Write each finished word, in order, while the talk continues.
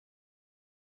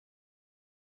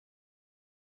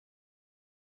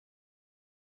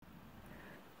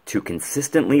To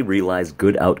consistently realize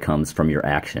good outcomes from your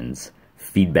actions,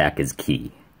 feedback is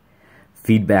key.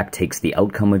 Feedback takes the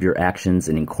outcome of your actions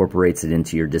and incorporates it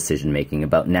into your decision-making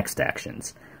about next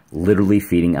actions, literally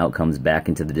feeding outcomes back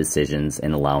into the decisions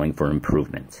and allowing for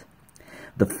improvement.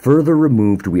 The further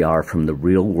removed we are from the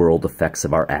real-world effects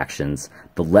of our actions,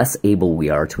 the less able we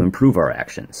are to improve our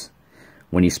actions.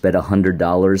 When you spend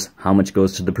 $100, how much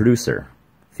goes to the producer?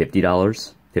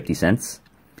 $50? 50 cents?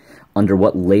 Under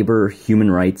what labor, human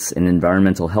rights, and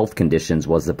environmental health conditions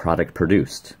was the product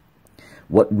produced?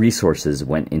 What resources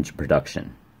went into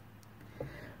production?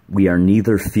 We are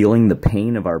neither feeling the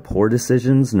pain of our poor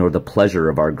decisions nor the pleasure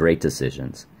of our great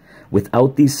decisions.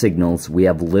 Without these signals, we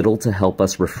have little to help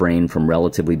us refrain from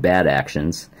relatively bad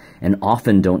actions, and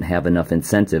often don't have enough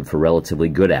incentive for relatively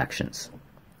good actions.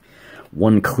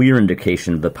 One clear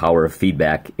indication of the power of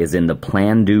feedback is in the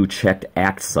plan, do, check,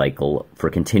 act cycle for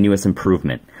continuous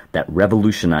improvement that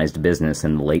revolutionized business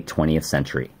in the late 20th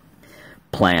century.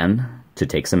 Plan, to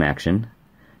take some action.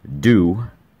 Do,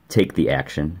 take the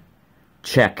action.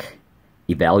 Check,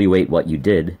 evaluate what you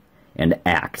did. And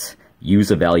act,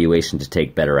 use evaluation to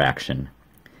take better action.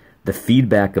 The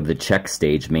feedback of the check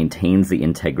stage maintains the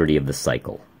integrity of the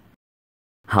cycle.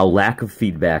 How lack of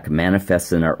feedback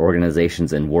manifests in our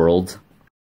organizations and world.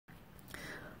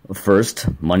 First,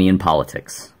 money and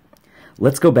politics.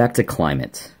 Let's go back to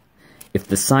climate. If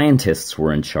the scientists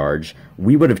were in charge,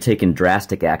 we would have taken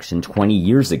drastic action 20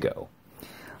 years ago.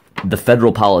 The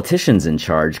federal politicians in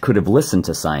charge could have listened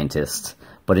to scientists,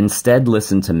 but instead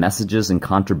listened to messages and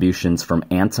contributions from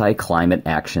anti-climate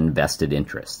action vested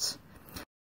interests.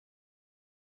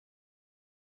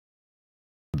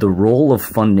 The role of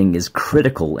funding is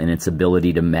critical in its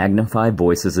ability to magnify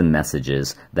voices and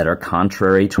messages that are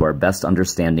contrary to our best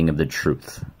understanding of the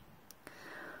truth.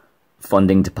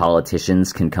 Funding to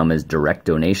politicians can come as direct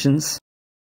donations,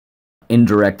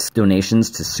 indirect donations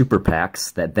to super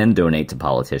PACs that then donate to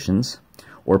politicians,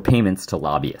 or payments to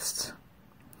lobbyists.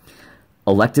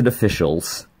 Elected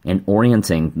officials, in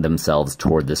orienting themselves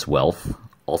toward this wealth,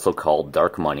 also called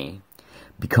dark money,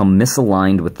 become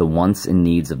misaligned with the wants and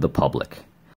needs of the public.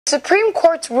 Supreme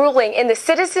Court's ruling in the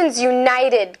Citizens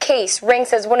United case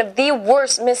ranks as one of the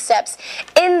worst missteps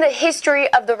in the history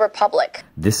of the Republic.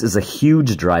 This is a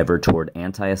huge driver toward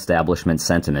anti-establishment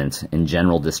sentiment and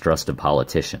general distrust of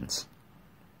politicians.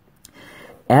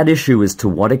 At issue is to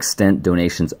what extent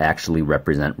donations actually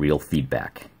represent real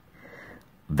feedback.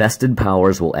 Vested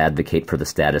powers will advocate for the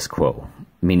status quo,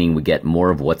 meaning we get more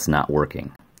of what's not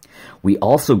working. We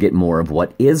also get more of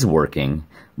what is working,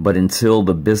 but until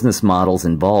the business models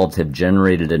involved have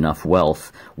generated enough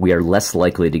wealth, we are less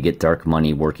likely to get dark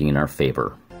money working in our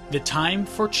favor. The time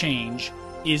for change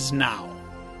is now.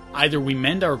 Either we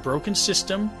mend our broken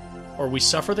system, or we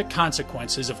suffer the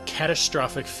consequences of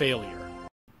catastrophic failure.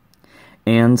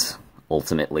 And,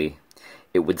 ultimately,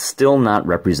 it would still not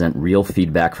represent real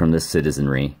feedback from the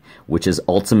citizenry, which is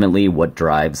ultimately what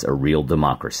drives a real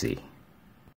democracy.